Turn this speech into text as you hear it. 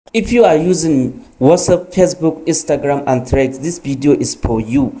If you are using WhatsApp, Facebook, Instagram, and Threads, this video is for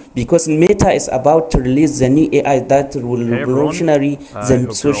you because Meta is about to release the new AI that will revolutionary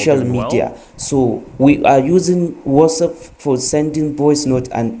the social media. So we are using WhatsApp for sending voice note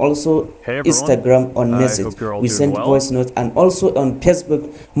and also Instagram on message. We send voice note, and also on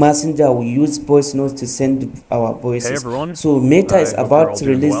Facebook Messenger we use voice notes to send our voices. So Meta is about to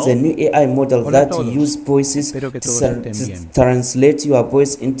release the new AI model that use voices to translate your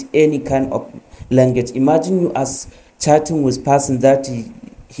voice into any kind of language. Imagine you as chatting with person that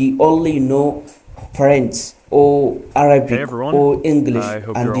he only know French or Arabic or English,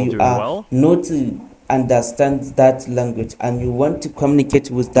 and you are not understand that language, and you want to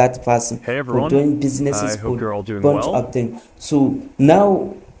communicate with that person for doing businesses, for bunch of things. So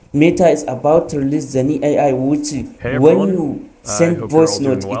now Meta is about to release the new AI, which when you send voice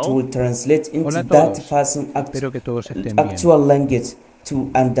note, it will translate into that person actual language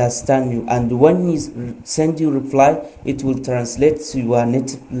to understand you, and when he send you reply, it will translate to your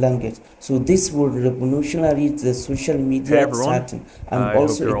native language. So this will revolutionize the social media chatting, and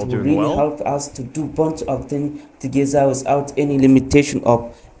also it will really help us to do bunch of things together without any limitation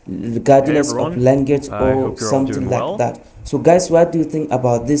of regardless of language or something like that. So guys, what do you think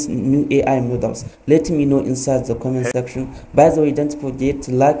about this new AI models? Let me know inside the comment section. By the way, don't forget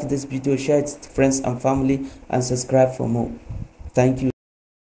to like this video, share it to friends and family, and subscribe for more. Thank you.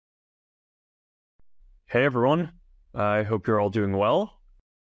 Hey everyone, I hope you're all doing well.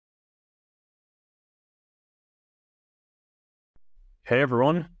 Hey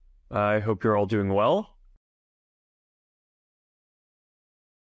everyone, I hope you're all doing well.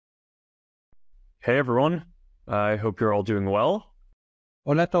 Hey everyone, I hope you're all doing well.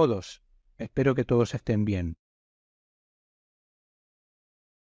 Hola a todos, espero que todos estén bien.